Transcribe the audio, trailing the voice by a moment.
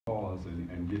ourselves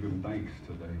and give him thanks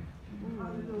today.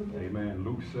 Amen.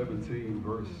 Luke 17,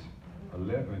 verse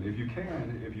 11. If you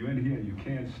can, if you're in here and you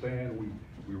can stand,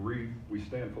 we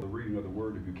stand for the reading of the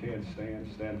word. If you can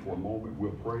stand for a moment.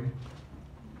 We'll pray.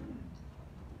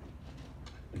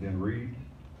 And then read.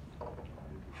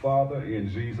 Father, in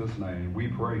Jesus' name, we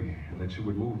pray that you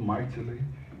would move mightily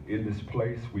in this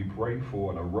place. We pray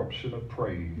for an eruption of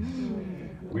praise.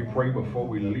 We pray before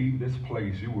we leave this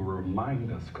place, you will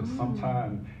remind us, because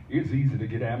sometimes it's easy to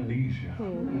get amnesia,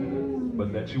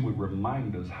 but that you would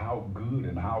remind us how good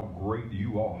and how great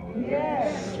you are.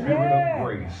 Spirit of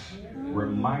grace,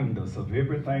 remind us of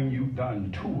everything you've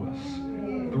done to us,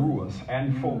 through us,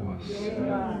 and for us.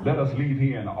 Let us leave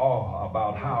here in awe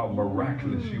about how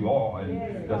miraculous you are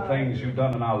and the things you've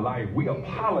done in our life. We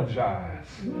apologize.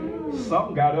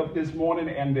 Some got up this morning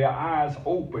and their eyes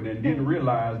opened and didn't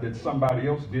realize that somebody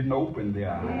else didn't open their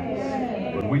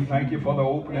eyes. But we thank you for the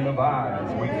opening of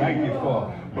eyes. We thank you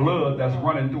for blood that's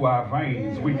running through our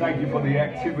veins. We thank you for the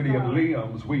activity of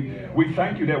limbs. We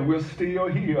thank you that we're still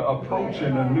here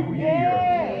approaching a new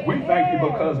year. We thank you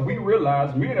because we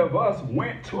realize many of us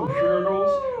went to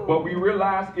funerals, but we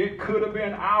realized it could have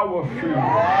been our funeral.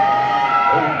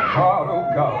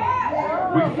 Oh God.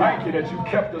 We thank you that you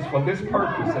kept us for this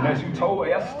purpose, and as you told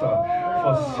Esther,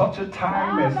 for such a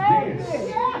time as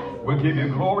this. We give you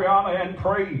glory, honor, and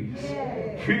praise.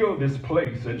 Fill this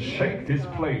place and shake this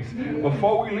place.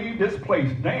 Before we leave this place,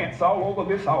 dance all over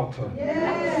this altar.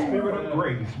 Spirit of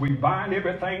grace, we bind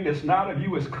everything that's not of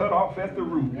you is cut off at the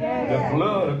root. The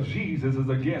blood of Jesus is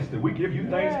against it. We give you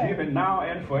thanksgiving now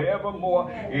and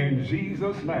forevermore in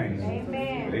Jesus' name.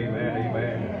 Amen. Amen.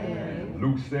 Amen.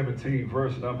 Luke 17,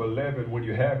 verse number 11. When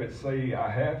you have it, say, I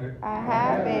have it. I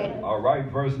have it. All right,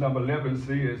 verse number 11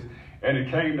 says, and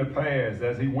it came to pass,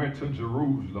 as he went to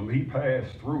Jerusalem, he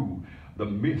passed through the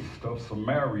midst of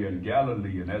Samaria and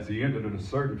Galilee. And as he entered a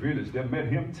certain village, there met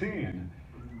him 10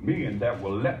 men that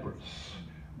were lepers,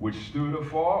 which stood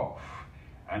afar off.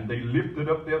 And they lifted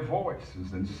up their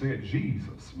voices and said,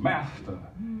 Jesus, Master,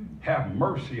 have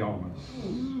mercy on us.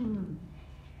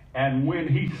 And when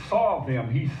he saw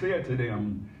them, he said to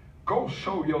them, go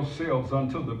show yourselves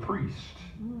unto the priest.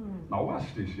 Now watch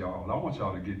this, y'all. I want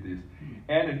y'all to get this.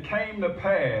 And it came to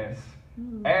pass,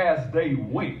 as they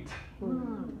went,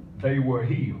 they were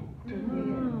healed.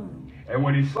 And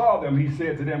when he saw them, he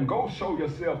said to them, go show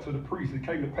yourselves to the priest. It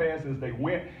came to pass, as they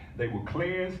went, they were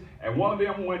cleansed. And one of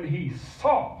them, when he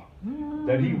saw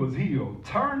that he was healed,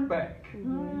 turned back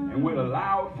and with a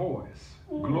loud voice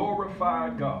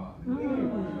glorified God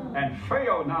and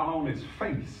fell down on his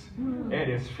face at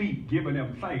his feet, giving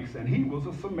him thanks. And he was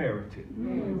a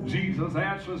Samaritan. Jesus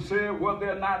answered and said, were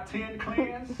there not 10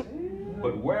 cleansed?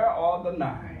 But where are the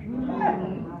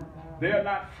 9? They are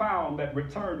not found that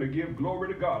return to give glory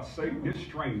to God, save this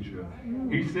stranger.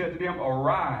 He said to them,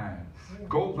 arise,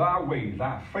 go thy way,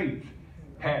 thy faith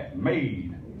hath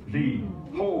made thee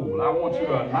whole. I want you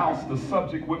to announce the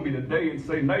subject with me today and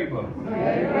say, neighbor.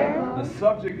 The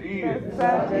subject is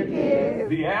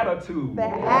the attitude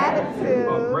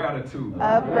of gratitude. Amen. Attitude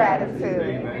of gratitude.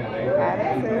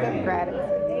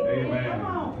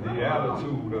 Amen. The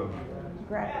attitude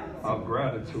of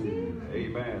gratitude.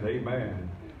 Amen. Amen.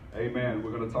 Amen.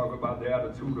 We're going to talk about the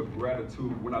attitude of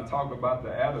gratitude. When I talk about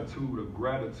the attitude of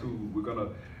gratitude, we're going to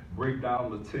break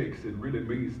down the text. It really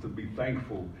means to be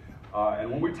thankful.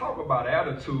 And when we talk about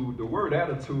attitude, the word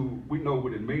attitude, we know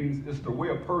what it means. It's the way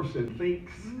a person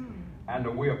thinks and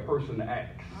the way a person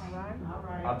acts. All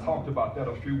right. I talked about that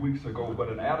a few weeks ago, but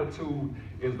an attitude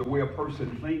is the way a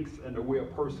person thinks and the way a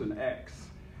person acts.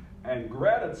 And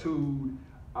gratitude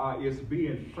is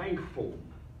being thankful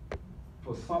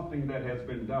for something that has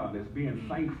been done. It's being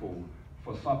thankful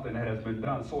for something that has been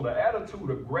done. So the attitude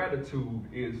of gratitude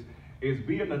is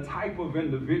being the type of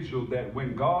individual that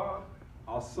when God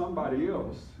or somebody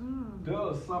else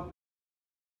does something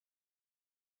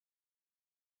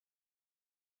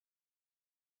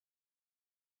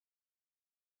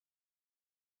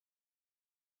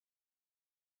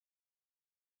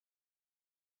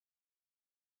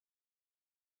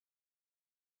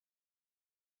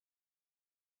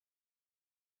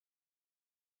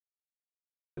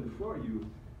for you,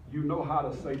 you know how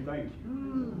to say thank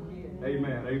you.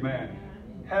 Amen. Amen.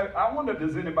 I wonder,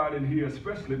 does anybody in here,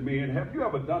 especially men, have you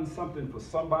ever done something for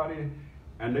somebody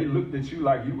and they looked at you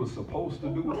like you were supposed to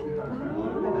do it?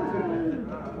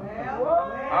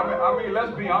 I mean,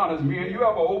 let's be honest, man. You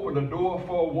ever opened the door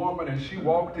for a woman and she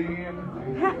walked in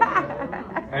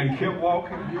and kept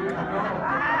walking,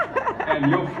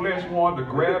 and your flesh wanted to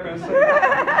grab and say,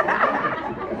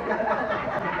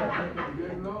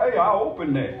 hey, I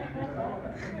opened that.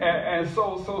 And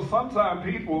so sometimes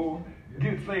people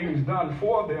get things done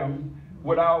for them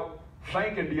without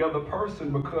thanking the other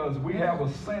person, because we have a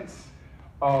sense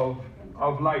of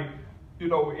like, you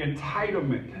know,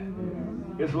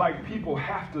 entitlement. It's like people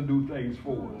have to do things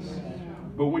for us.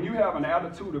 But when you have an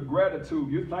attitude of gratitude,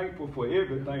 you're thankful for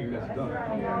everything that's done.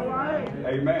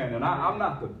 Amen. And I'm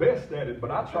not the best at it, but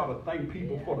I try to thank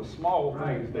people for the small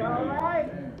things they do.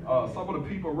 Some of the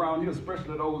people around here,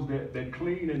 especially those that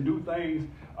clean and do things,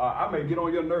 I may get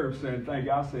on your nerves saying thank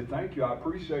you. I say thank you. I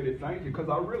appreciate it. Thank you. Because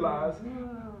I realize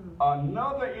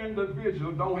another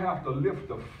individual don't have to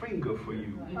lift a finger for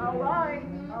you.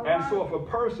 And so if a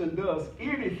person does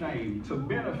anything to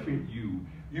benefit you,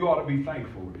 you ought to be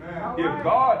thankful. If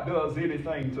God does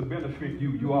anything to benefit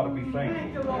you, you ought to be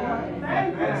thankful.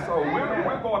 And so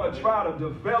we're going to try to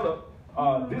develop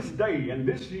this day and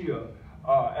this year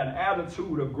an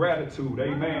attitude of gratitude.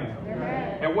 Amen.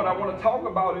 And what I want to talk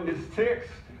about in this text,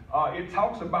 it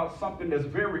talks about something that's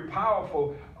very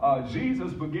powerful.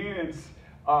 Jesus begins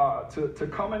to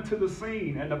come into the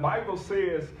scene. And the Bible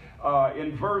says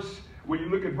when you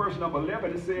look at verse number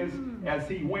 11, it says, as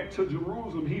he went to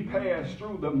Jerusalem, he passed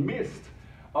through the midst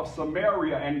of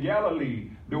Samaria and Galilee.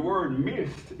 The word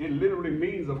midst, it literally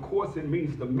means, of course, it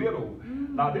means the middle.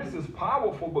 Now, this is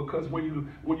powerful because when you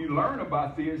learn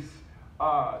about this,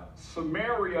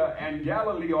 Samaria and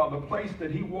Galilee are the place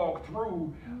that he walked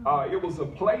through. It was a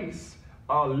place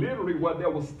literally where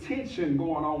there was tension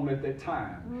going on at that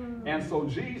time. And so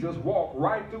Jesus walked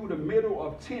right through the middle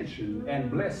of tension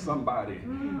and blessed somebody.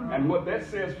 And what that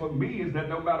says for me is that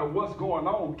no matter what's going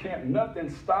on, can't nothing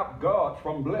stop God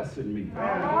from blessing me.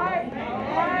 Hallelujah.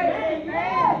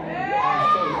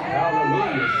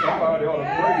 Somebody ought to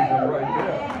praise him right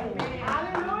there.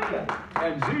 Hallelujah.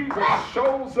 And Jesus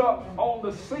shows up on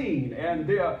the scene, and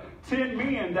there are 10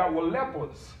 men that were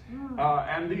lepers.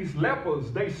 And these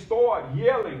lepers, they start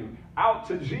yelling out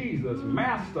to Jesus,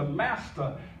 Master,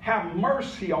 Master, have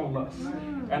mercy on us.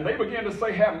 And they began to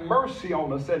say, have mercy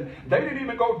on us. And they didn't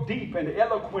even go deep and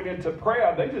eloquent into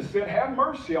prayer. They just said, have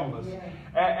mercy on us.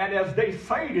 And as they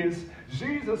say this,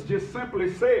 Jesus just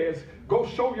simply says, go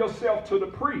show yourself to the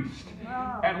priest.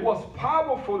 And what's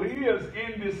powerful is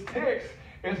in this text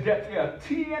is that there are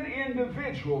 10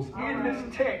 individuals in this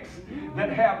text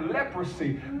that have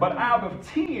leprosy, but out of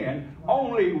 10,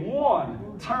 only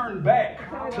one turned back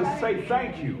to say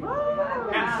thank you.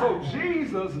 And so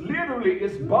Jesus literally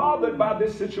is bothered by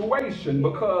this situation,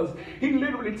 because he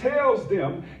literally tells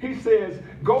them, he says,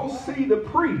 go see the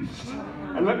priest.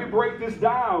 And let me break this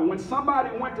down. When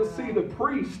somebody went to see the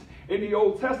priest in the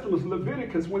Old Testament,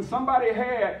 Leviticus, when somebody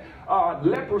had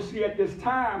leprosy at this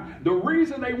time, the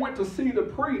reason they went to see the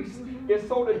priest is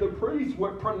so that the priest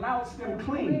would pronounce them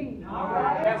clean.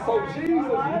 And so Jesus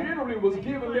literally was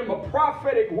giving them a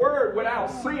prophetic word without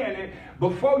saying it.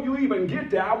 Before you even get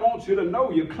there, I want you to know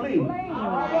you're clean.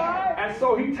 And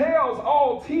so he tells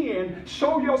all 10,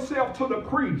 show yourself to the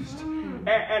priest.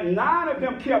 And 9 of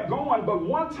them kept going, but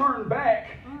one turned back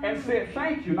and said,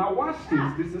 thank you. Now watch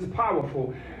this. This is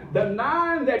powerful. The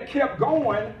 9 that kept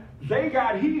going, they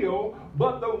got healed,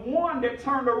 but the one that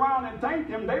turned around and thanked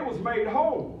him, they was made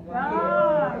whole.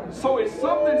 So it's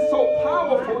something so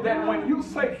powerful that when you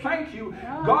say thank you,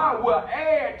 God will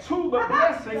add to the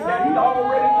blessing that he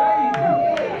already gave you.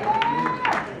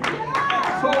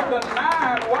 And so the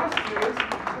 9, watch this,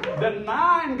 the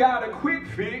 9 got a quick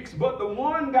fix, but the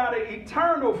one got an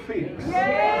eternal fix.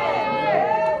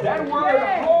 That word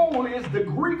whole is the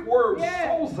Greek word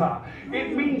soza.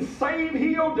 It means save,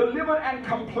 heal, deliver, and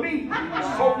complete.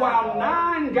 So while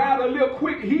 9 got a little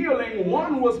quick healing,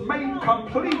 one was made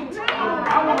complete.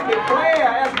 I want to declare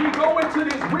as we go into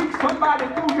this week, somebody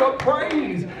through your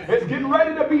praise is getting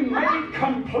ready to be made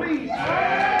complete.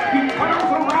 He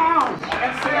turns around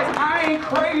and says, I ain't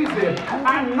crazy.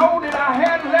 I know that I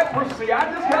had leprosy.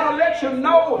 I just got to let you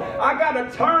know I got to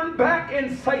turn back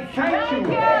and say thank you.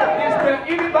 Is there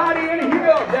anybody in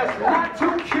here that's not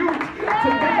too cute to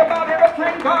think about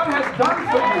everything God has done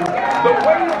for you, the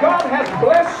way God has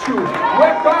blessed you,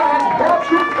 where God has brought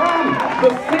you from,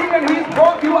 the sin he's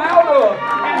brought you out of,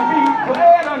 and be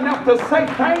glad enough to say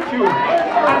thank you.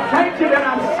 I thank you that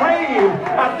I'm saved.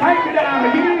 I thank you that I'm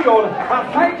healed.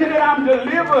 I thank you that I'm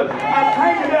delivered. I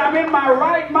thank you that I'm in my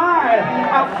right mind.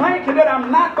 I thank you that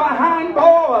I'm not behind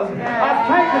bars. I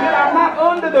thank you that I'm not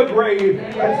under the grave.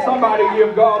 Can somebody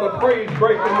give God a praise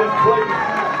break in this place?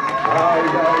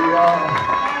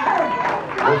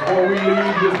 Before we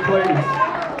leave this place,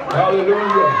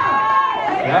 hallelujah,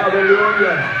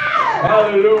 hallelujah,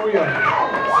 hallelujah.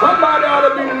 Somebody ought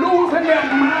to be losing their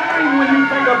mind when you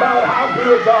think about how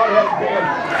good God has been.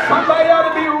 Somebody ought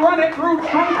to be running through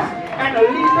troops and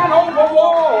leaping over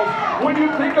walls. When you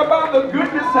think about the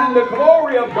goodness and the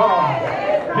glory of God,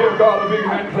 give God a big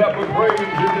hand clap of praise in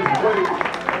this place.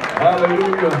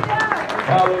 Hallelujah.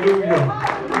 Hallelujah.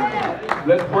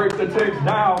 Let's break the text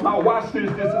down. Now watch this.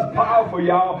 This is powerful,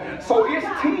 y'all. So it's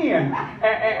 10.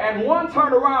 And one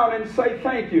turn around and say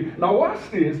thank you. Now watch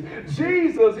this.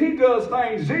 Jesus, he does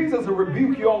things. Jesus will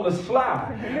rebuke you on the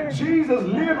sly. Jesus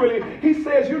literally, he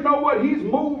says, you know what? He's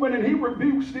moving and he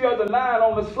rebukes the other 9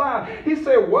 on the sly. He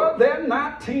said, well, they're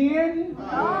not 10.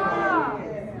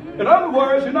 In other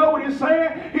words, you know what he's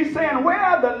saying? He's saying, where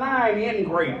are the 9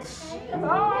 ingrates?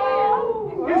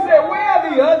 He said, where are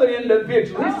the other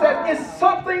individuals? He said, it's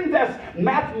something that's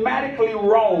mathematically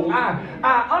wrong.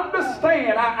 I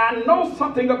understand. I know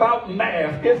something about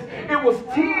math. It was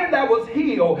 10 that was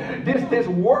healed. This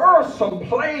worrisome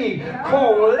plague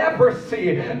called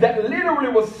leprosy that literally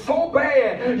was so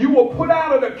bad. You were put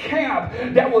out of the camp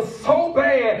that was so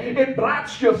bad. It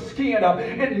blots your skin up.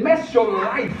 It messed your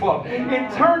life up.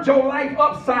 It turned your life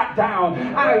upside down.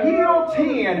 I healed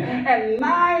 10 and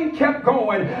 9 kept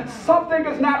going. Something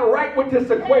is not right with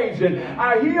this equation.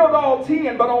 I healed all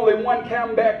 10, but only 1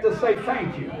 came back to say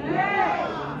thank you.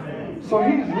 So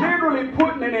he's literally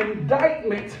putting an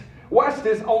indictment, watch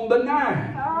this, on the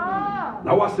 9.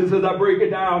 Now watch this as I break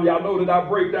it down. Y'all know that I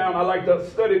break down. I like to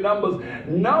study numbers.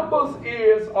 Numbers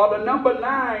is, or the number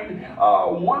 9,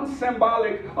 one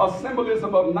symbolic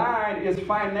symbolism of 9 is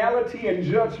finality and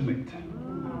judgment.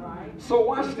 So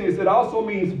watch this. It also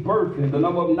means birthing. The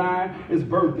number of 9 is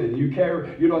birthing. You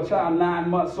carry, a child 9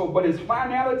 months. So, but it's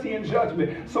finality and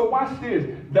judgment. So watch this.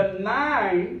 The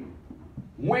 9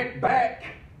 went back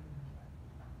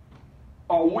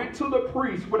or went to the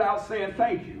priest without saying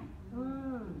thank you.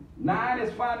 9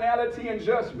 is finality and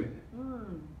judgment.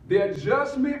 Their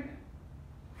judgment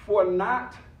for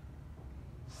not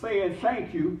saying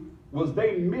thank you was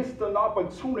they missed an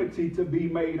opportunity to be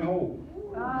made whole.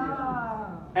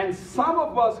 And some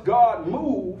of us, God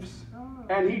moves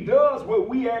and he does what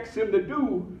we ask him to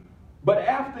do, but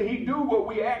after he do what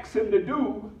we ask him to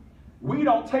do, we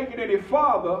don't take it any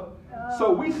farther,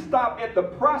 so we stop at the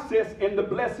process in the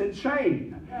blessing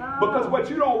chain. Because what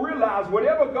you don't realize,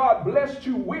 whatever God blessed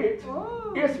you with,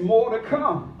 it's more to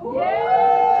come.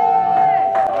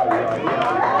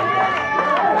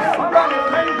 Somebody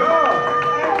thank God.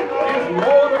 It's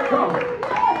more to come.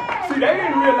 See, they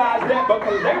didn't realize that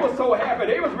because they were so happy.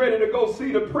 They was ready to go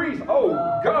see the priest. Oh,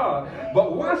 God.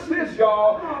 But watch this,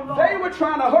 y'all. They were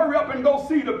trying to hurry up and go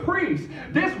see the priest.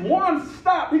 This one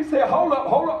stopped. He said, hold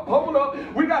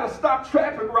up. We got to stop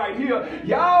traffic right here.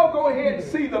 Y'all go ahead and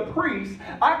see the priest.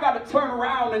 I got to turn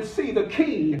around and see the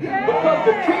king because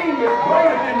the king is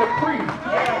greater than the priest.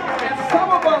 And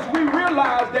some of us, we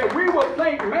realize that we will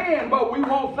thank man, but we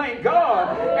won't thank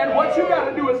God. And what you got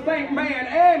to do is thank man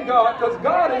and God, because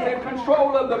God is in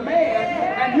control of the man.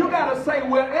 And you got to say,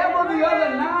 wherever the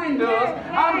other 9 does,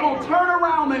 I'm going to turn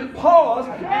around and pause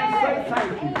and say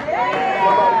thank you.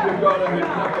 Somebody give God a hand.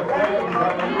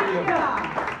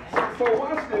 Hallelujah. So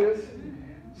watch this.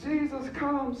 Jesus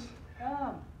comes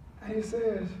and he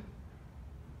says,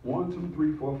 1, 2,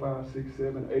 3, 4, 5, 6,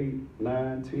 7, 8,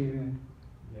 9, 10,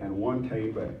 and 1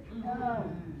 came back.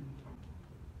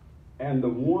 And the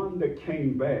one that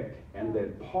came back and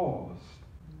that paused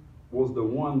was the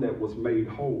one that was made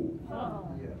whole.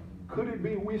 Could it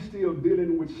be we still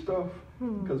dealing with stuff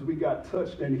because we got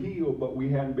touched and healed, but we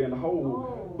hadn't been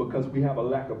whole because we have a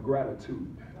lack of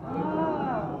gratitude?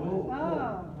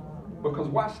 Because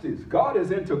watch this. God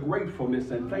is into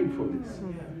gratefulness and thankfulness.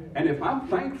 And if I'm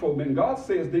thankful, then God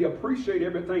says they appreciate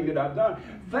everything that I've done.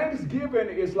 Thanksgiving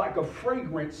is like a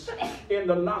fragrance in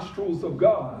the nostrils of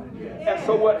God. And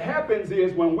so what happens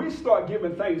is when we start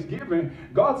giving thanksgiving,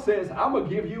 God says, I'm going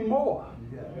to give you more.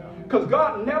 Because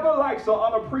God never likes an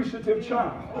unappreciative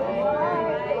child.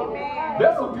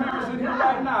 There's some parents in here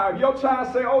right now. If your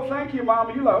child say, oh, thank you,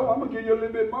 Mama, you're like, oh, I'm going to give you a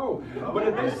little bit more. But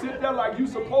if they sit there like you're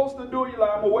supposed to do, you're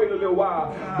like, I'm going to wait a little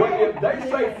while. But if they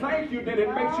say thank you, then it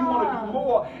makes you want to do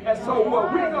more. And so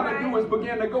what we're going to do is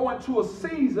begin to go into a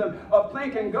season of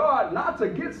thanking God, not to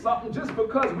get something just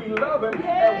because we love him.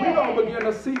 And we're going to begin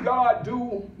to see God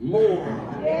do more.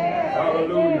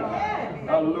 Hallelujah.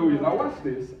 Hallelujah. Now watch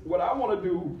this. What I want to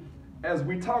do as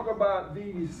we talk about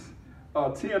these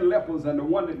 10 lepers and the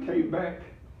one that came back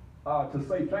to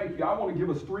say thank you, I want to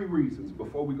give us 3 reasons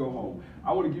before we go home.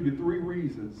 I want to give you 3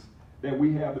 reasons that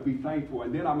we have to be thankful,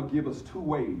 and then I'm going to give us 2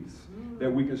 ways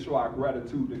that we can show our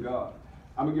gratitude to God.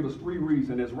 I'm going to give us 3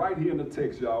 reasons. It's right here in the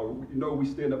text, y'all. You know we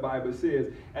stay in the Bible. It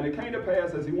says, and it came to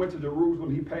pass as he went to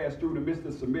Jerusalem, he passed through the midst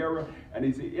of Samaria, and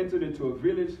as he entered into a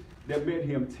village, there met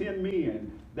him 10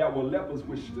 men that were lepers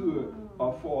which stood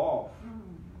afar off.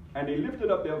 And they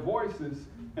lifted up their voices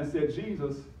and said,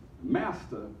 Jesus,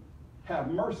 Master, have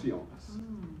mercy on us.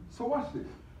 So watch this.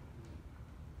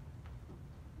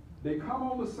 They come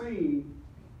on the scene,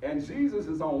 and Jesus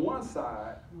is on one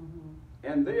side,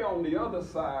 and they're on the other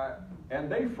side,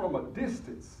 and they from a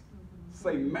distance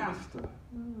say, Master,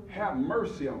 have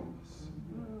mercy on us.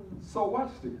 So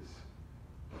watch this.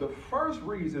 The first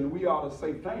reason we ought to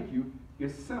say thank you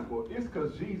is simple. It's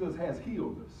because Jesus has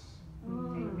healed us.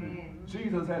 Amen.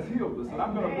 Jesus has healed us. And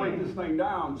I'm going to break this thing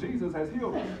down. Jesus has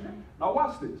healed us. Now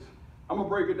watch this. I'm going to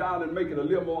break it down and make it a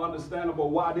little more understandable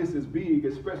why this is big,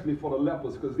 especially for the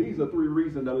lepers, because these are three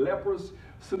reasons. The lepers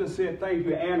should have said thank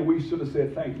you, and we should have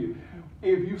said thank you.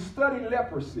 If you study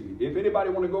leprosy, if anybody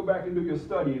want to go back and do your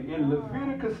studying, in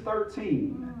Leviticus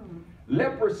 13,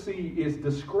 leprosy is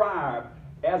described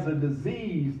as a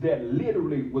disease that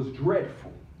literally was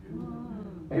dreadful.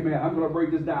 Amen. I'm going to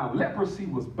break this down. Leprosy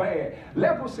was bad.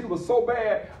 Leprosy was so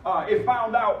bad, it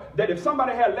found out that if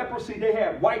somebody had leprosy, they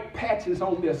had white patches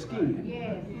on their skin.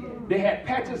 Yes. They had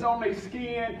patches on their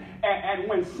skin, and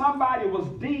when somebody was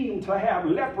deemed to have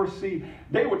leprosy,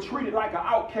 they were treated like an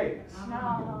outcast.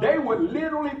 No. They would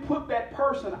literally put that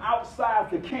person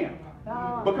outside the camp.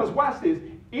 No. Because watch this.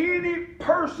 Any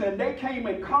person they came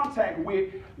in contact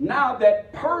with, now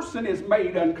that person is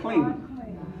made unclean.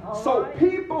 So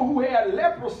people who had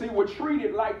leprosy were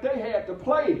treated like they had the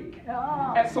plague.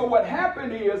 And so what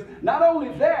happened is, not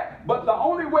only that, but the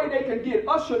only way they could get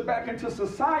ushered back into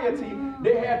society,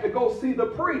 they had to go see the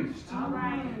priest.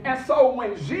 And so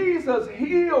when Jesus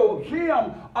healed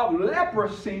them of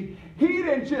leprosy, he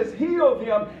didn't just heal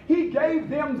them, he gave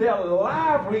them their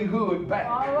livelihood back.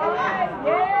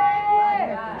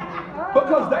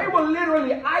 Because they were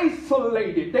literally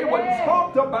isolated. They were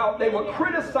talked about. They were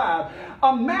criticized.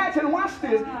 Imagine, watch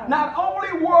this. Not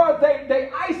only were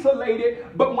they isolated,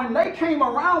 but when they came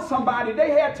around somebody,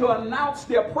 they had to announce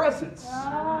their presence.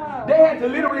 They had to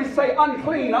literally say,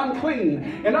 unclean,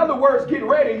 unclean. In other words, get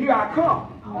ready, here I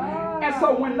come. And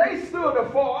so when they stood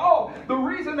afar off, the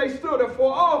reason they stood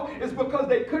afar off is because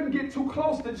they couldn't get too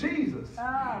close to Jesus.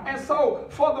 And so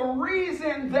for the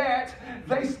reason that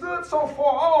they stood so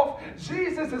far off,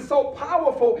 Jesus is so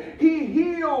powerful, he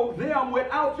healed them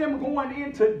without them going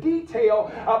into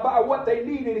detail about what they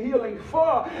needed healing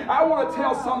for. I want to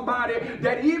tell somebody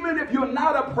that even if you're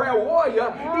not a prayer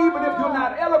warrior, even if you're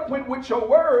not eloquent with your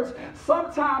words,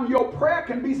 sometimes your prayer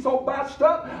can be so botched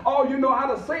up, all you know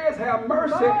how to say is have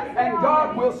mercy, and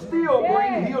God will still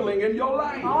bring healing in your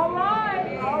life. All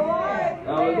right.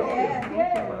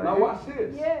 Now watch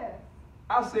this.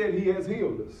 I said he has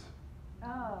healed us.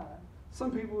 Some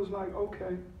people was like,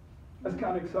 okay, that's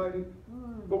kind of exciting.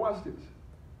 But watch this.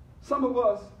 Some of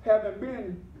us haven't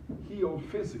been healed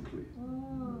physically.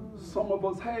 Some of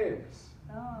us has.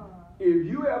 If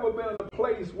you ever been in a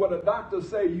place where the doctor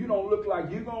say you don't look like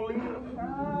you're going to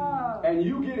live, and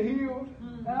you get healed,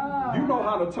 you know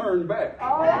how to turn back.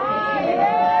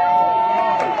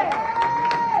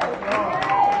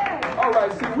 All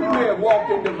right, see, we may have walked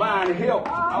in divine health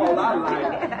all our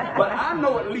life, but I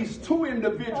know at least 2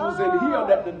 individuals in here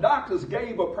that the doctors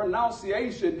gave a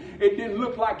pronunciation. It didn't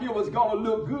look like it was going to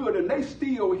look good, and they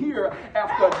still here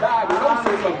after a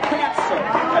diagnosis of cancer.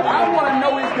 And I want to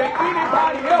know, is there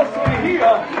anybody else in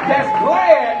here that's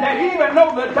glad that even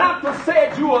though the doctor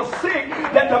said you are sick,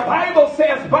 that the Bible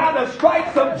says by the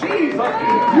stripes of Jesus,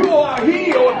 you are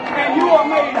healed and you are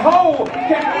made whole?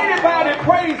 Can anybody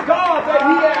praise God that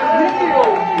he has healed you?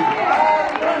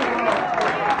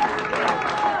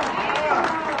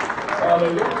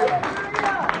 Hallelujah.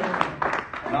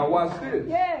 Now watch this.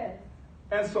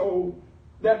 And so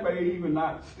that may even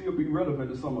not still be relevant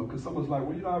to someone, because someone's like,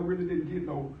 well, I really didn't get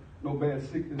no bad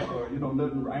sickness, or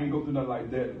nothing. I ain't go through nothing like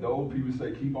that. The old people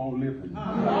say, keep on living. Keep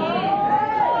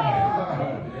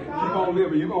on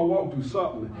living. You're gonna walk through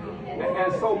something.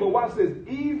 And so, but watch this.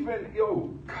 Even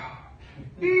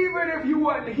if you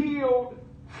wasn't healed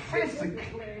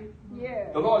physically,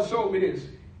 the Lord showed me this.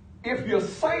 If you're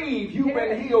saved, you've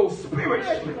been healed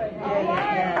spiritually.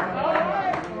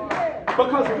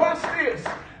 Because watch this.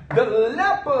 The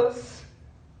lepers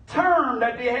term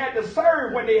that they had to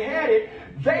serve, when they had it,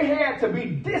 they had to be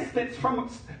distanced from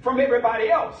everybody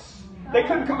else. They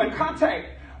couldn't come in contact.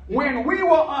 When we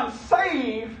were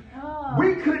unsaved,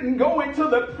 we couldn't go into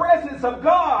the presence of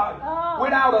God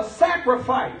without a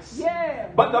sacrifice.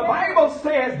 But the Bible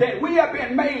says that we have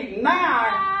been made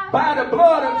nigh by the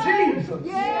blood of Jesus.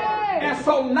 And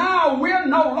so now we're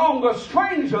no longer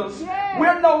strangers.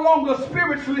 We're no longer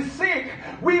spiritually sick.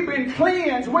 We've been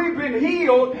cleansed. We've been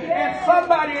healed. And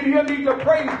somebody in here needs to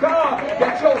praise God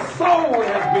that your soul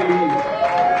has been healed.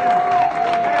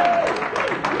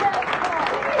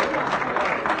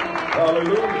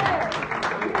 Hallelujah.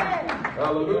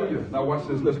 Hallelujah. Now watch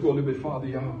this. Let's go a little bit farther,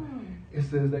 y'all. It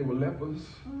says they were lepers,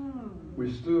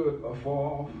 which stood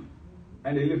afar off,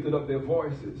 and they lifted up their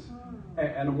voices.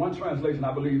 And one translation,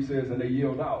 I believe, says, and they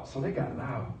yelled out. So they got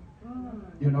loud.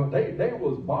 You know, they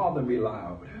was bothering me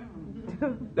loud.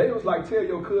 They was like, tell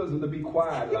your cousin to be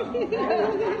quiet loud. You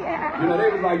know, they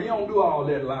was like, you don't do all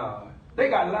that loud. They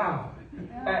got loud.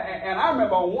 And I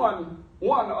remember one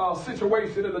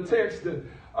situation in the text that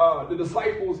the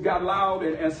disciples got loud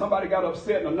and somebody got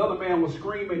upset and another man was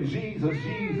screaming, Jesus,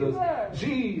 Jesus,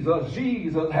 Jesus,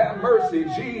 Jesus, have mercy,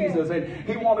 Jesus. And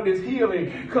he wanted his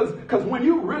healing. Because when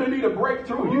you really need a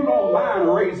breakthrough, you don't mind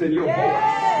raising your voice.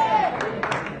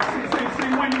 See,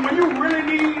 when you really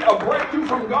need a breakthrough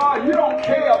from God, you don't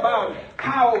care about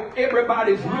how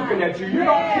everybody's looking at you. You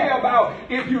don't care about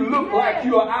if you look like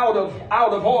you're out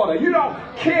of order. You don't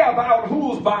care about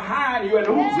who's behind you and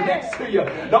who's next to you.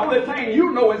 The only thing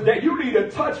you know is that you need a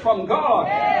touch from God.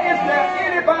 Is there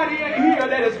anybody in here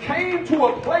that has came to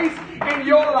a place in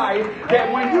your life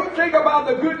that when you think about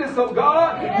the goodness of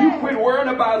God, you quit worrying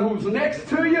about who's next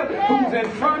to you, who's in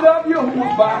front of you,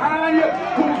 who's behind you,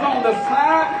 who's on the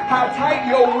side, how tight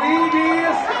your wig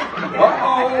is?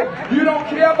 You don't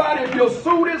care about if your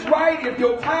suit is right, if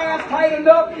your tie's tight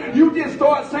enough. You just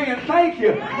start saying thank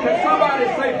you. Can somebody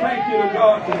say thank you to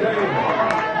God today?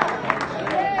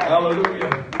 Hallelujah.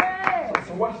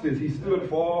 So watch this. He stood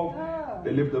for all.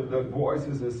 They lifted up their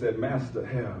voices and said, Master,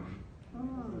 have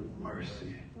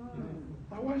mercy.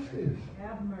 Now watch this.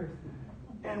 Have mercy.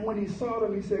 And when he saw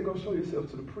them, he said, go show yourself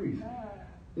to the priest.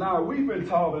 Now, we've been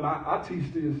taught, and I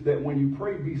teach this, that when you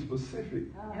pray, be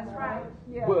specific. That's right.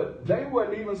 Yeah. But they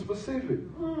weren't even specific.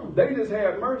 They just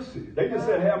had mercy. They just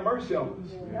said, have mercy on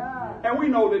us. And we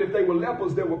know that if they were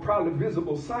lepers, there were probably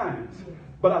visible signs.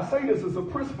 But I say this as a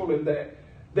principle in that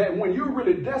when you're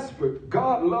really desperate,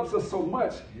 God loves us so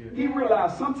much, he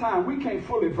realized sometimes we can't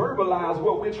fully verbalize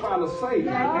what we're trying to say.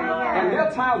 And there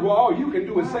are times where all you can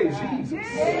do is say Jesus.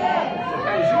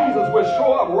 And Jesus will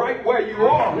show up right where you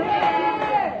are.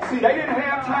 See, they didn't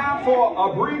have time for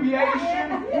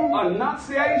abbreviation,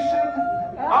 enunciation.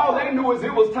 All they knew is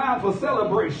it was time for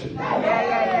celebration.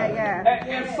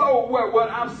 And so what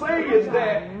I'm saying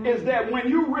is that when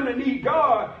you really need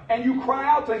God and you cry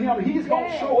out to him, he's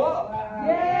going to show up.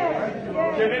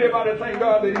 Can anybody thank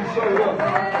God that he showed up?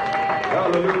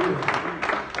 Hallelujah.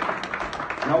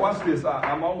 Now watch this.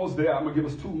 I'm almost there. I'm going to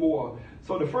give us two more.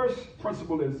 So the first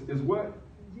principle is what?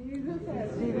 Jesus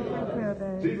has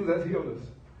healed us.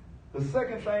 The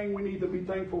second thing we need to be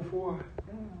thankful for,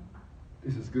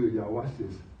 this is good, y'all. Watch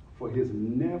this. For his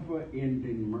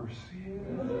never-ending mercy.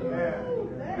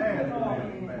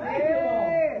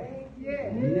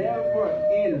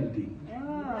 Never-ending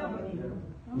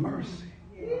mercy.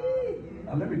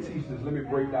 Now let me teach this. Let me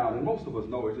break down. And most of us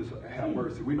know it. Just have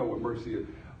mercy. We know what mercy is.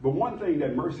 But one thing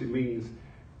that mercy means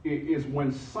is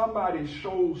when somebody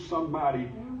shows somebody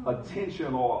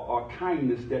attention or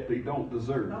kindness that they don't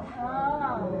deserve.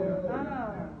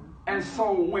 And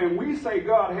so when we say,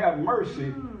 God have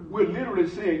mercy, we're literally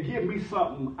saying, give me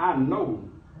something I know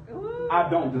I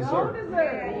don't deserve.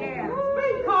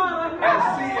 And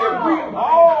see, if we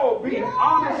all be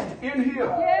honest in here,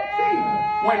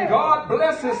 when God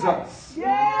blesses us,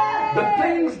 the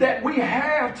things that we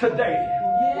have today,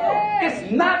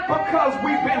 it's not because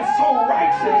we've been so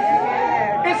righteous.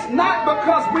 It's not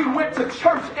because we went to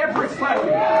church every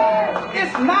Sunday.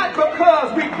 It's not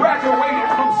because we graduated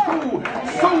from school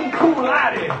summa cum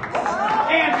laude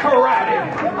and karate.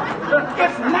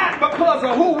 It's not because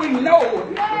of who we know.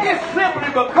 It's simply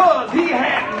because he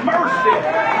had mercy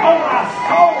on our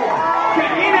soul. Can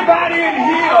anybody in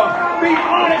here be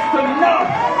honest enough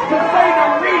to say the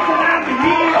reason I'm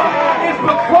here is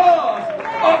because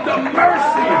of the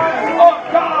mercy of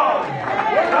God?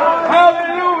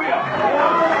 Hallelujah.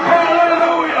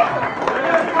 Hallelujah.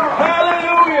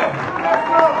 Hallelujah.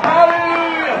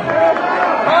 Hallelujah.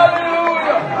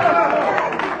 Hallelujah.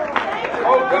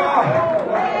 Oh God.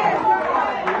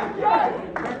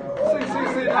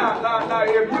 See, now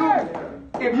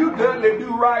if you didn't do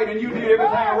right and you did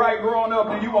everything right growing up,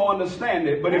 then you won't understand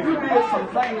it. But if you did some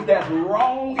things that's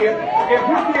wrong, if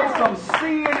you did some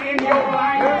sin in your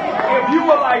life, if you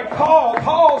were like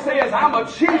Paul says, I'm a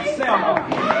chief sinner.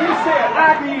 He said,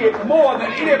 I did more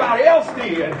than anybody else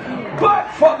did.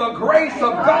 But for the grace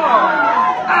of God,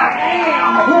 I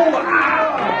am who I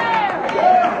am.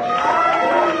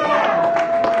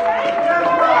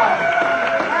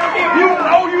 If you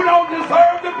know you don't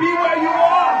deserve to be where you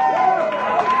are,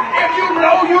 if you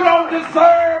know you don't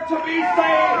deserve to be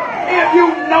saved, if you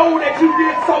know that you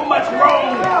did so much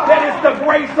wrong, that it's the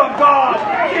grace of God,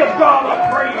 give God a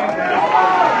praise.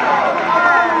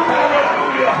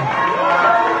 Hallelujah.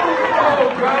 Oh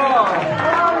God.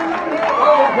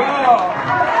 Oh God.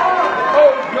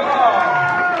 Oh God.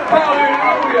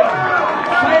 Hallelujah.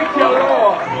 Thank you,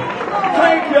 Lord.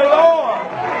 Thank you, Lord.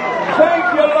 Thank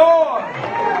you, Lord.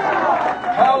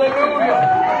 Hallelujah.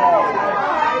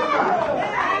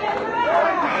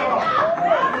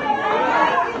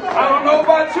 I don't know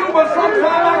about you, but sometimes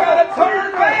I gotta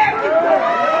turn back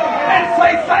and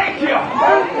say thank you.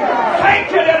 Thank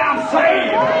you that I'm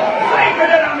saved. Thank you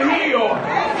that I'm healed.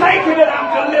 Thank you that I'm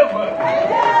delivered.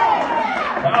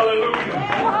 Hallelujah.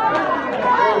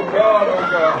 Oh God, oh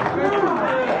God.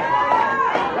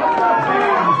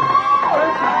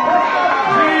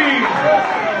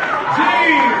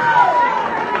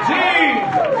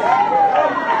 Jesus.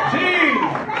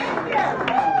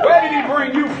 Where did he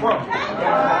bring you from?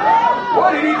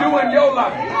 What did he do in your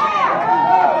life?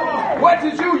 What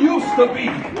did you used to be?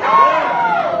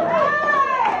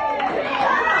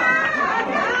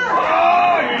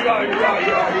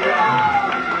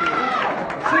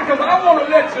 See, because I want to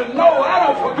let you know I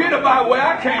don't forget about where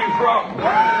I came from.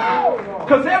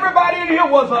 Because everybody in here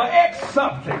was an X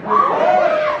something.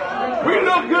 We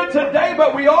look good today,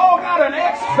 but we all got an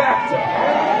X factor.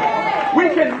 We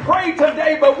can pray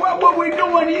today, but what were we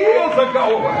doing years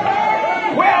ago?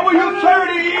 Where were you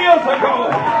 30 years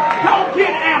ago? Don't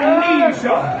get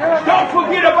amnesia. Don't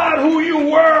forget about who you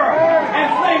were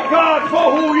and thank God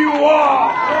for who you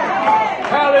are.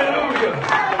 Hallelujah.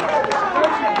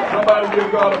 Somebody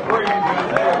give God a praise in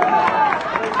there.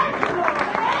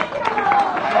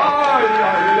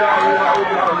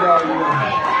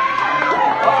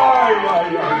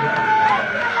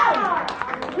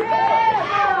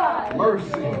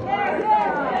 Mercy.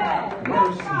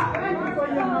 Mercy.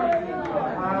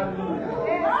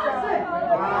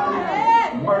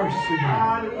 Mercy.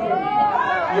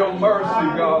 Your mercy,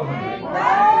 God.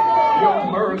 Your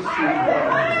mercy,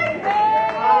 God.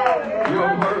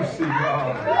 Your mercy,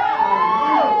 God.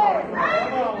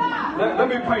 Let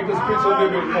me paint this picture a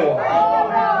little bit more.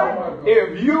 If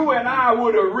you and I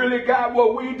would have really got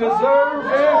what we deserve,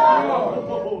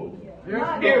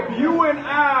 if you and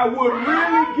I would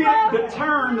really get the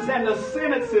terms and the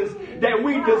sentences that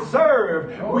we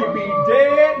deserve, we'd be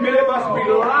dead, many of us be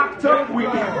locked up,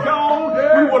 we'd be gone,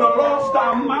 we would have lost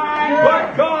our mind,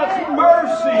 but God's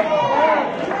mercy.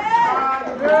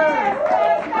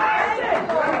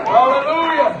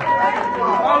 Hallelujah.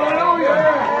 Hallelujah.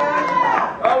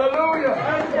 Hallelujah.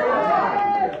 Thank you.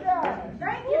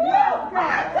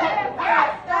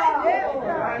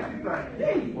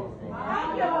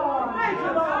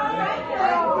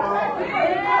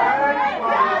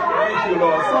 Thank you,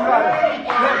 Lord. Somebody,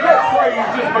 let praise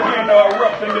just begin to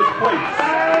erupt in this place.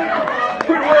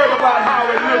 Quit worrying about how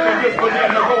it looks and just begin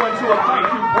to go into a thank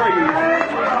you praise.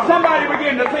 Somebody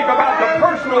begin to think about the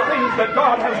personal things that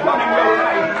God has done in your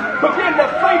life. Begin to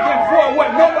thank Him for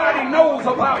what nobody knows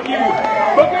about you.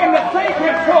 Begin to thank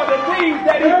Him for the things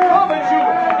that He covered you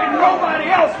and nobody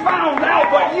else found out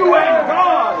but you and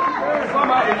God.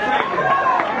 Somebody thank Him.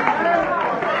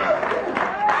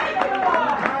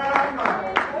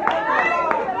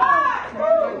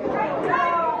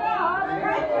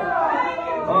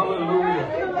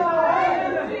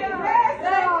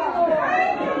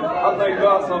 I thank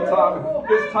God sometimes.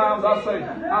 There's times I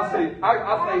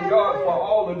thank God for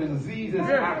all the diseases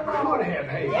I could have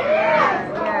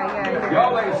had.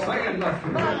 Y'all ain't saying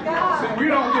nothing. See, we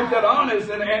don't get that honest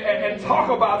and talk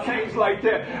about things like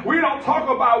that. We don't talk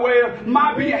about where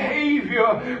my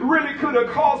behavior really could have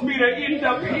caused me to end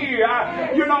up here.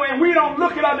 And we don't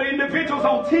look at other individuals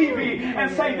on TV and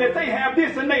say that they have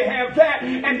this and they have that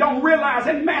and don't realize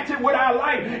and match it with our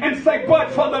life and say,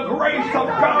 but for the grace of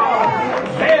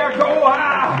God, there go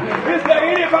I. Is there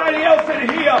anybody else in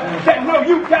here that know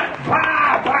you got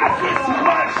by this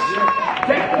much?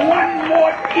 That one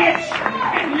more inch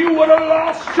and you would have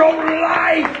lost your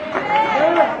life.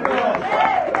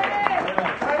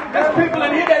 There's people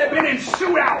in here that have been in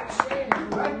shootouts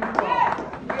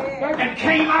and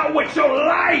came out with your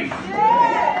life.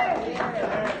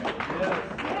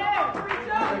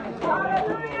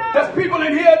 There's people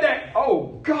in here that,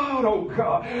 oh God, God, oh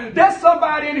God. There's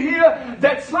somebody in here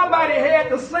that somebody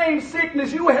had the same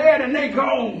sickness you had and they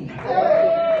gone.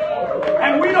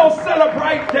 And we don't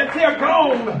celebrate that they're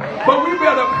gone, but we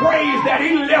better praise that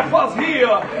he left us here.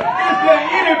 Is there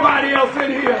anybody else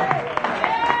in here?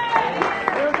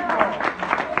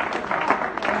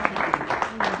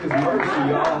 His mercy,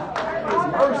 y'all. His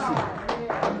mercy.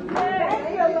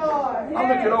 I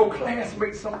look at old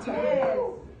classmates sometimes,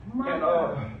 and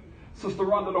Sister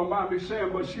Rhonda don't mind me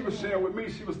sharing, but she was sharing with me.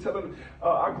 She was telling,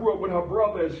 I grew up with her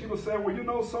brother, and she was saying, well, you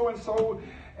know, so-and-so,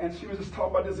 and she was just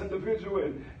talking about this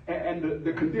individual and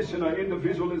the condition an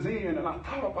individual is in. And I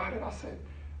thought about it. I said,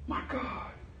 my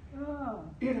God,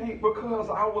 it ain't because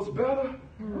I was better.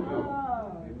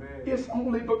 It's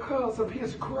only because of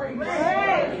his grace.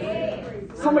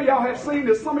 Some of y'all have seen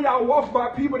this. Some of y'all walked by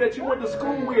people that you went to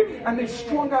school with and they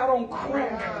strung out on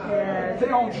crack. They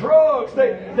on drugs.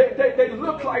 They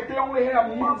look like they only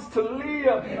have months to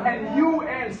live. And you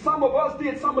and some of us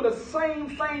did some of the same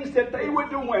things that they were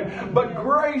doing. But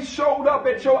grace showed up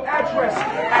at your address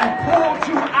and pulled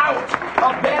you out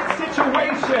of that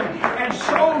situation and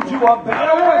showed you a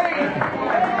better way.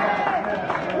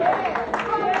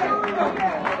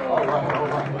 All right.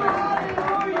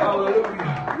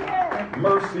 Hallelujah.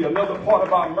 Mercy, another part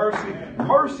about mercy.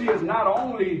 Mercy is not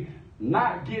only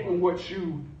not getting what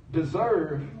you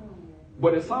deserve,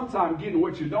 but it's sometimes getting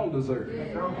what you don't deserve.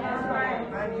 Thank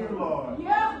you, Lord.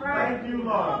 Thank you,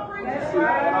 Lord.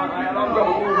 And I'm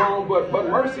going to move on, but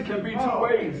mercy can be two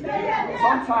ways.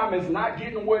 Sometimes it's not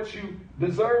getting what you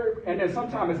deserve, and then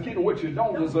sometimes it's getting what you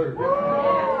don't deserve.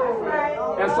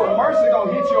 And so mercy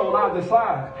gonna hit you on either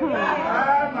side.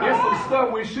 There's some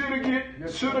stuff we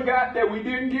should have got that we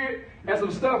didn't get, and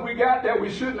some stuff we got that we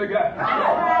shouldn't have got.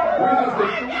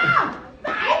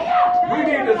 We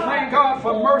need to thank God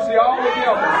for mercy all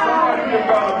together. Somebody give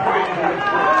God a praise in this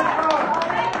place.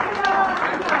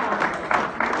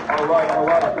 All right.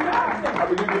 I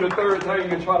will give you the third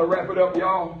thing and try to wrap it up,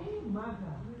 y'all.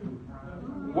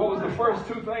 What was the first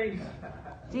two things?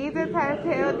 Jesus has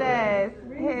healed us.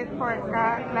 His for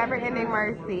God's never-ending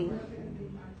mercy.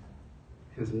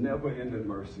 His never-ending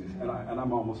mercies. And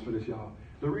I'm almost finished, y'all.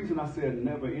 The reason I said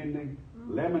never-ending,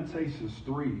 Lamentations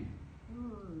 3,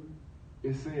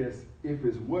 it says, if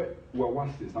it's what, well,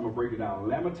 watch this. I'm going to break it down.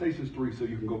 Lamentations 3, so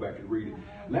you can go back and read it.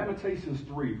 Lamentations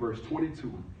 3, verse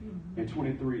 22 and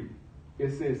 23,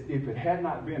 it says, if it had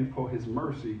not been for his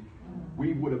mercy,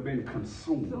 we would have been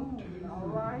consumed. All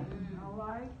right.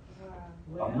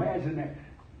 Imagine that.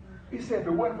 He said, if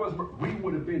it wasn't for his mercy, we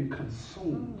would have been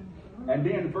consumed. And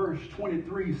then verse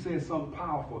 23 says something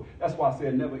powerful. That's why I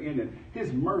said never ending.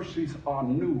 His mercies are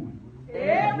new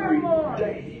every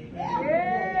day.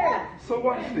 So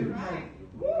watch this.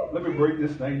 Let me break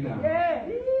this thing down.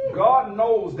 God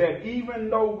knows that even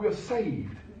though we're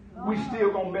saved, we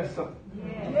still gonna mess up.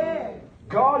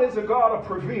 God is a God of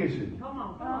provision.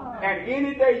 And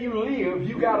any day you live,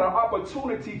 you got an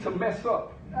opportunity to mess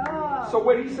up. So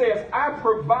when he says, I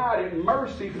provided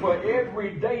mercy for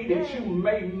every day that you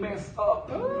may mess up.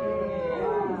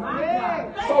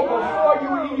 So before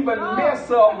you even mess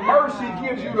up, mercy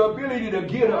gives you the ability to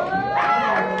get up.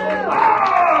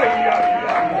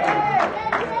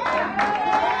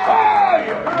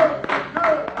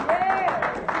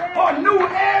 Are new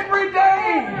every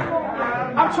day.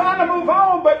 I'm trying to move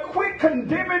on, but quit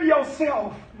condemning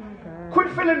yourself. Quit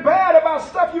feeling bad about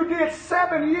stuff you did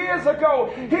 7 years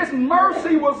ago. His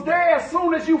mercy was there as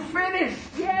soon as you finished.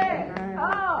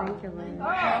 Thank you, Lord.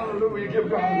 Hallelujah. Give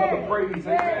God another praise.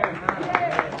 Amen.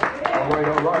 All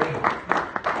right.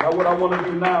 Now what I want to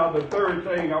do now, the third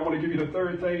thing, I want to give you the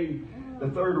third thing, the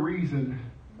third reason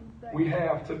we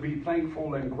have to be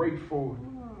thankful and grateful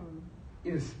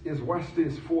is watch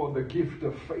this, for the gift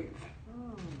of faith.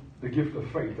 The gift of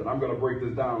faith. And I'm going to break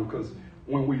this down because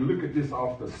when we look at this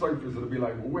off the surface, it'll be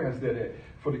like, well, where's that at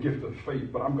for the gift of faith?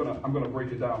 But I'm gonna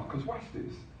break it down, because watch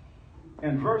this.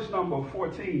 In verse number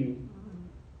 14,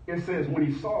 it says, when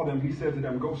he saw them, he said to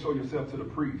them, go show yourself to the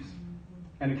priests.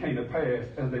 And it came to pass,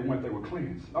 as they went, they were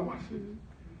cleansed. Now watch this.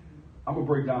 I'm gonna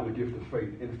break down the gift of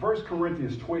faith. In 1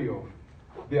 Corinthians 12,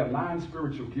 there are 9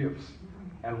 spiritual gifts,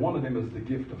 and one of them is the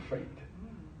gift of faith.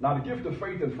 Now the gift of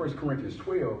faith in 1 Corinthians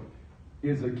 12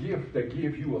 is a gift that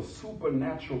gives you a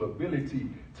supernatural ability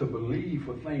to believe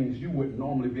for things you wouldn't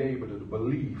normally be able to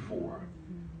believe for.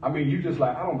 I mean, you just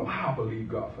like, I don't know how I believe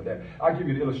God for that. I'll give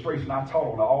you the illustration. I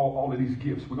taught on all of these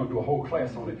gifts. We're going to do a whole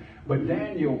class on it. But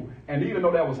Daniel, and even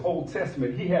though that was Old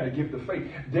Testament, he had a gift of faith.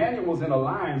 Daniel was in a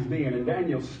lion's den, and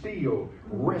Daniel still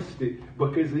rested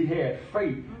because he had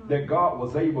faith that God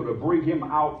was able to bring him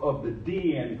out of the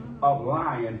den of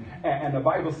lion. And the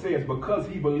Bible says because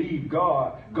he believed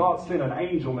God, God sent an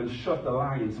angel and shut the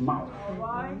lion's mouth.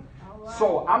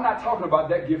 So I'm not talking about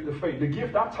that gift of faith. The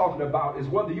gift I'm talking about is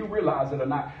whether you realize it or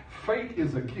not, faith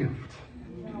is a gift.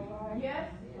 Yes.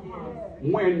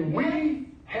 When we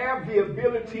have the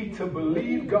ability to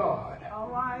believe God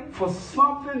Right. for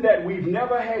something that we've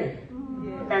never had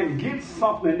and get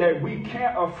something that we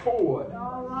can't afford,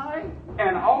 All right.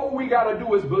 and all we got to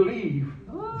do is believe,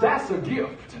 that's a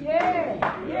gift.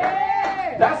 Yeah.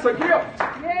 Yeah. That's a gift.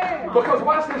 Yeah. Because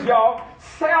watch this, y'all.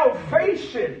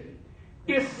 Salvation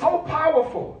is so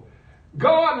powerful.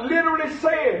 God literally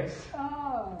says,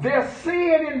 there's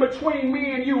sin in between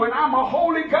me and you, and I'm a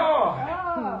holy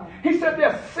God. He said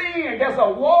there's sin, there's a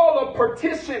wall of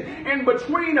partition in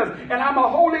between us, and I'm a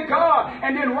holy God.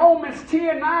 And then Romans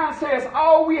 10:9 says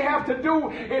all we have to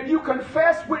do, if you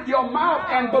confess with your mouth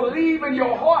and believe in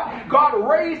your heart God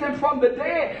raised him from the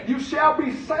dead, you shall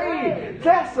be saved.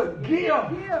 That's a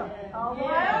gift. All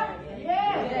right.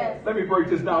 Yes. Let me break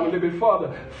this down a little bit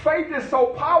further. Faith is so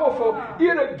powerful,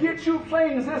 it'll get you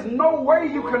things there's no way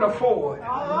you can afford.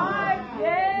 All right.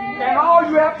 Yeah. And all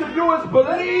you have to do is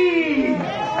believe.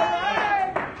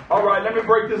 All right, let me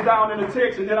break this down in the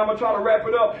text, and then I'm going to try to wrap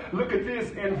it up. Look at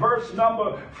this in verse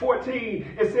number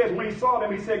 14. It says, when he saw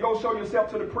them, he said, go show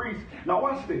yourself to the priest. Now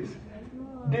watch this.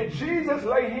 Did Jesus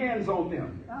lay hands on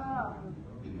them?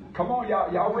 Come on,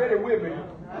 y'all ready with me?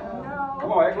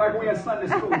 Come on, act like we in Sunday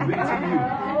school. BTU.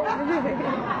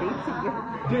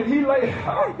 Did he lay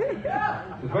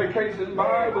vacation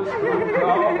Bible school,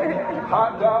 y'all?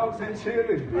 Hot dogs and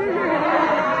chili.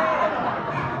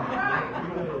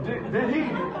 Did he?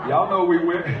 Y'all know we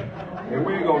went, and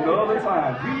we ain't go no other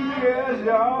time. Yes,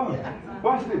 y'all.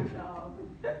 Watch this.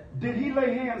 Did he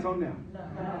lay hands on them?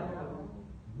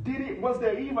 Was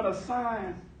there even a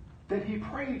sign that he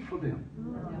prayed for them?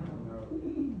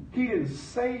 He didn't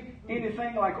say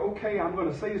anything like, okay, I'm going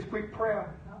to say this quick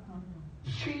prayer.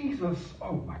 Jesus,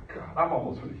 oh my God, I'm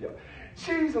almost finished here.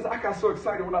 Jesus, I got so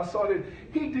excited when I saw this.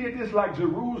 He did this like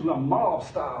Jerusalem mob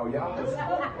style, y'all.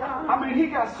 I mean, he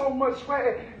got so much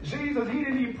swag. Jesus, he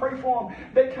didn't even pray for him.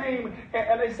 They came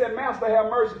and they said, Master, have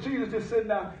mercy. Jesus just sitting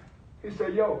down. He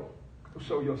said, yo, go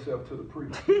show yourself to the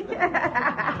priest. He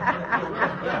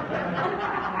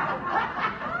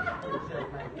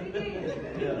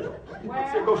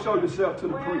said, go show yourself to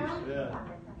the priest.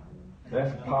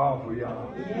 That's powerful,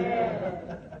 y'all.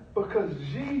 Because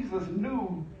Jesus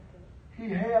knew he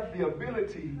had the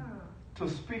ability to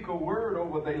speak a word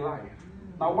over their life.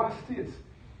 Now watch this.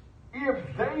 If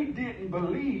they didn't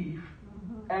believe,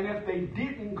 and if they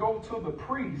didn't go to the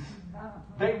priest,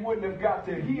 they wouldn't have got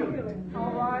their healing.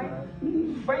 All right.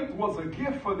 Faith was a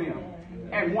gift for them.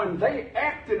 And when they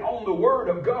acted on the word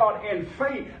of God in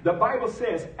faith, the Bible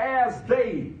says, as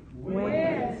they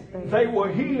were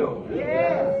healed.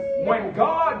 Yes. When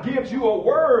God gives you a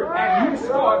word and you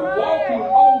start walking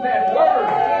on that word,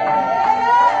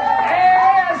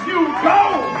 as you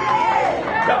go,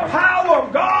 the power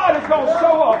of God is going to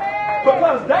show up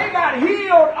because they got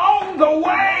healed on the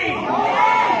way.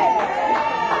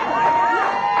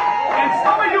 And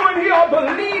some of you in here are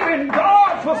believing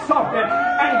God for something.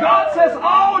 And God says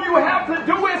all you have to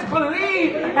do is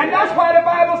believe. And that's why the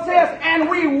Bible says, and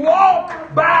we walk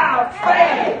by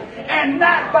faith and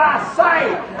not by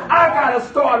sight. I got to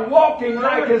start walking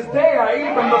like it's there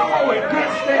even before it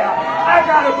gets there. I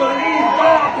got to believe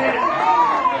God that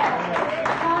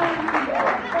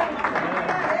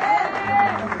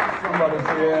somebody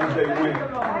say, as they went.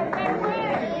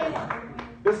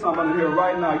 There's somebody here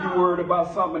right now, you worried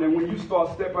about something, and when you start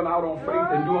stepping out on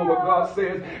faith and doing what God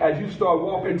says, as you start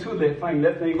walking to that thing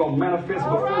going to manifest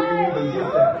before you even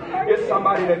get there. It's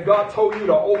somebody that God told you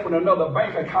to open another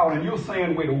bank account, and you're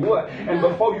saying with what? And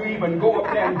before you even go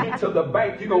up there and get to the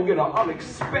bank, you're going to get an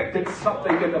unexpected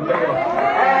something in the mail.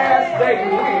 As they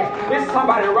went, there's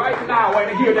somebody right now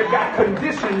in here that got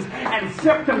conditions and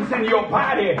symptoms in your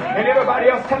body, and everybody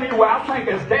else telling you, well, I think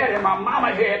it's daddy, my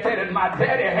mama had that, and my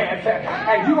daddy had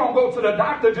that. And you're going to go to the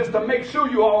doctor just to make sure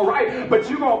you're all right, but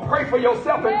you're going to pray for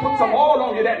yourself and put some oil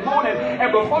on you that morning.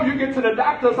 And before you get to the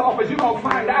doctor's office, you're going to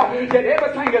find out that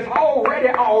everything is already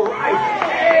all right.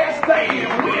 As they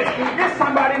wish. There's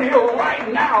somebody in here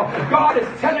right now. God is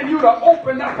telling you to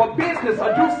open up a business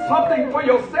or do something for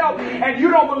yourself, and you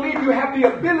don't believe you have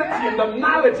the ability and the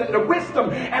knowledge and the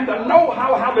wisdom and the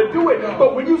know-how how to do it.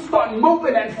 But when you start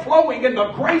moving and flowing in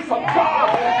the grace of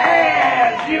God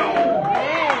as you,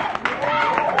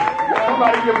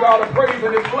 somebody give God a praise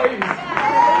in His place.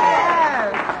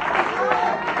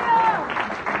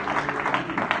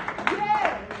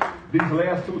 These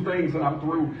last two things, and I'm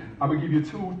through. I'm going to give you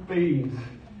two things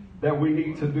that we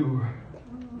need to do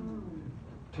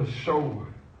to show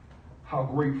how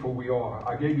grateful we are.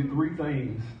 I gave you three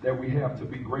things that we have to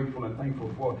be grateful and thankful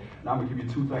for. Now I'm going to give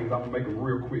you two things. I'm going to make them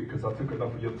real quick because I took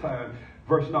enough of your time.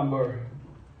 Verse number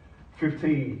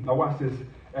 15. Now watch this.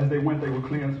 As they went, they were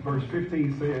cleansed. Verse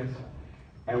 15 says,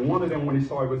 and one of them, when he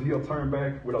saw it was healed, turned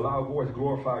back with a loud voice,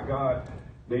 glorified God.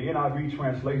 The NIV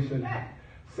translation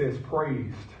says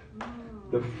praised.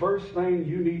 The first thing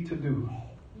you need to do,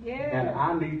 and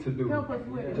I need to do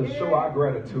to show our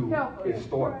gratitude is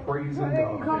start praising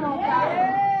God. Come on,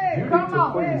 God. You need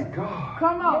to praise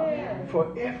God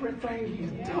for everything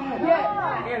He's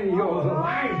done in your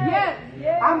life.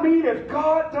 I mean, if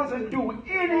God doesn't do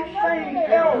anything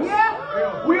else,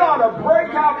 we ought to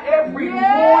break out every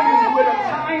morning with a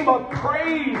time of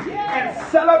praise and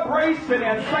celebration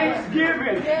and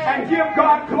thanksgiving and give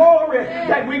God glory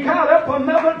that we got up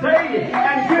another day,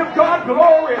 and give God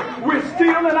glory we're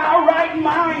still in our right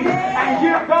mind, and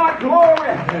give God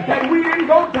glory that we didn't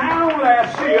go down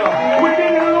last year. We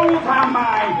didn't lose our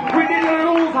mind. We didn't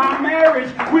lose our marriage.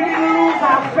 We didn't lose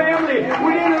our family.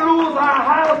 We didn't lose our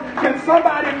house. Can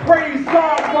somebody praise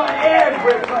God for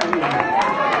everything?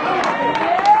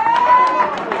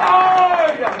 Oh,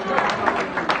 yeah.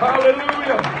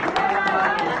 Hallelujah.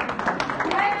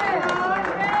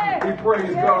 We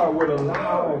praise God with a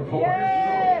loud voice.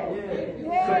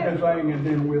 Second thing, and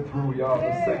then we're through, y'all.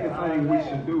 The second thing we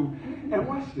should do, and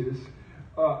watch this.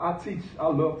 I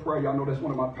love prayer. Y'all know that's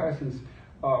one of my passions.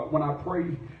 When I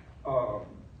pray,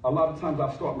 a lot of times I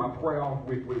start my prayer off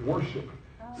with worship.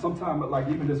 Sometimes, like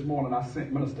even this morning, I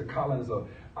sent Minister Collins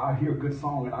I hear a good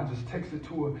song, and I just text it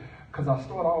to her because I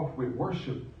start off with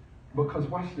worship. Because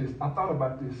watch this. I thought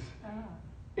about this.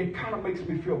 It kind of makes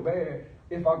me feel bad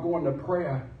if I go into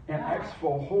prayer and ask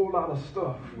for a whole lot of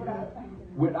stuff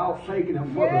without thanking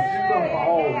Him for the stuff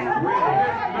already.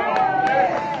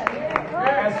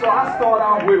 And so I start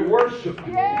out with worship.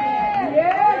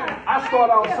 I start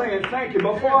out saying thank you.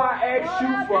 Before I ask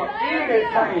you for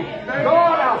anything,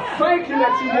 God, I thank you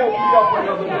that you woke me up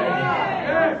another day.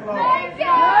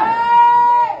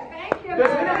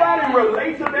 Does anybody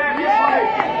relate to that? It's like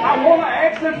I want to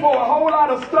ask Him for a whole lot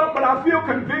of stuff, but I feel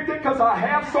convicted because I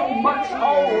have so much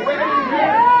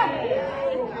already.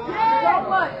 So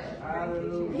much.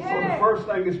 So the first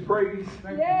thing is praise.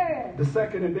 The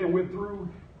second, and then we're through,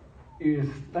 is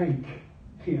thank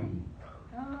Him.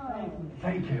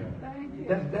 Thank Him.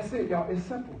 That's it, y'all. It's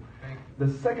simple. The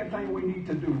second thing we need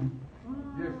to do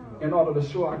in order to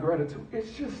show our gratitude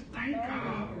is just thank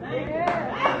God.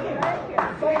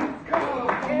 Thank God.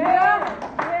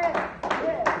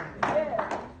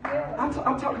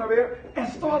 I'm talking about it, and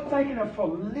start thanking Him for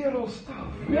little stuff.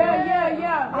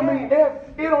 I mean,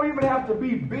 it don't even have to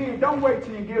be big. Don't wait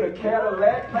till you get a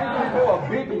Cadillac. Thank Him for a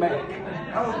Big Mac.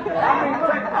 I mean,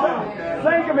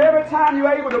 thank Him every time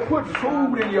you're able to put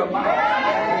food in your mouth.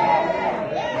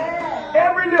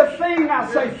 Every little thing I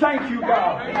say, thank you,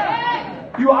 God.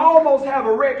 You almost have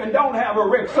a wreck and don't have a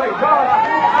wreck. Say, God,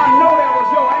 I know that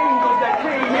was your angels that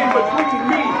came in between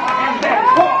me and that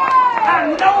car. I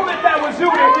know that was you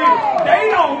that did it. They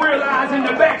don't realize in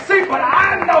the back seat, but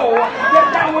I know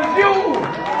that was you.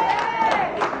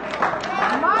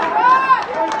 My God.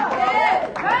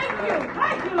 Thank you.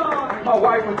 Thank you, Lord. My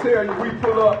wife will tell you, we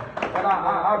pull up, and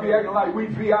I be acting like we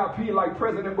VIP, like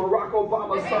President Barack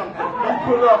Obama or something.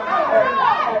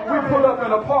 We pull up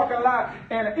in a parking lot,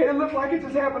 and it looks like it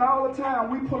just happened all the time.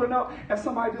 We pulling up, and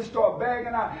somebody just start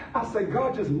bagging out. I say,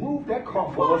 God, just move that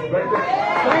car for us, baby.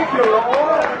 Thank you,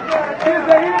 Lord. Is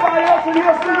there anybody else in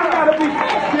here? So you gotta be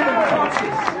giving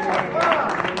conscious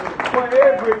for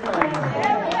everything.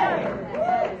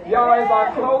 Y'all, as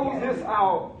I close this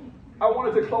out, I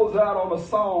wanted to close out on a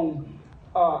song.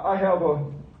 I have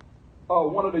one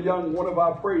of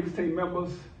our praise team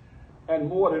members, and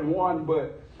more than one,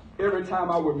 but every time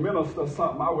I would minister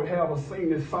something, I would have her sing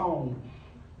this song,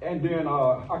 and then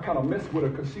I kind of mess with her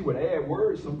because she would add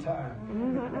words sometimes,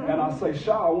 and I say,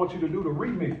 Shaw, I want you to do the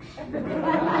remix.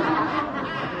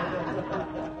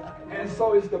 And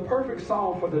so it's the perfect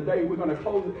song for the day. We're going to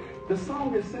close it. The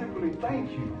song is simply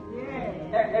thank you.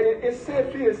 And it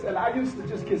said this, and I used to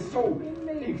just get so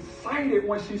excited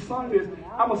when she sung this.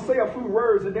 I'm going to say a few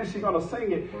words and then she's going to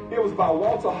sing it. It was by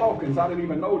Walter Hawkins. I didn't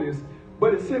even know this.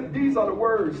 But it said, these are the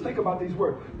words. Think about these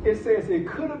words. It says, it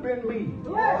could have been me.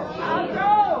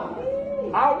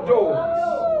 Outdoors.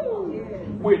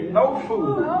 With no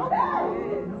food.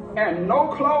 And no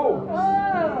clothes.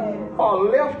 Or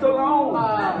left alone.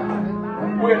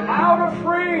 Without a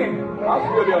friend. I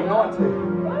feel the anointing.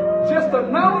 Just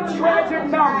another tragic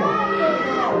number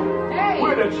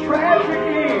with a tragic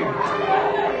end.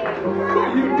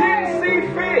 You didn't see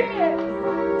fit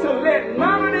to let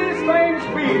none of these things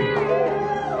be.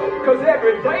 Because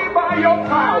every day by your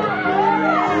power,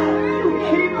 you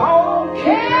keep on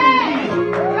keeping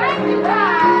me. Thank you,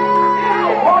 God.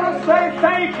 I want to say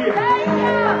thank you.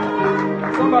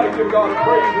 Somebody give God a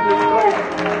praise in this place.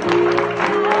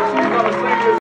 She's going to sing this.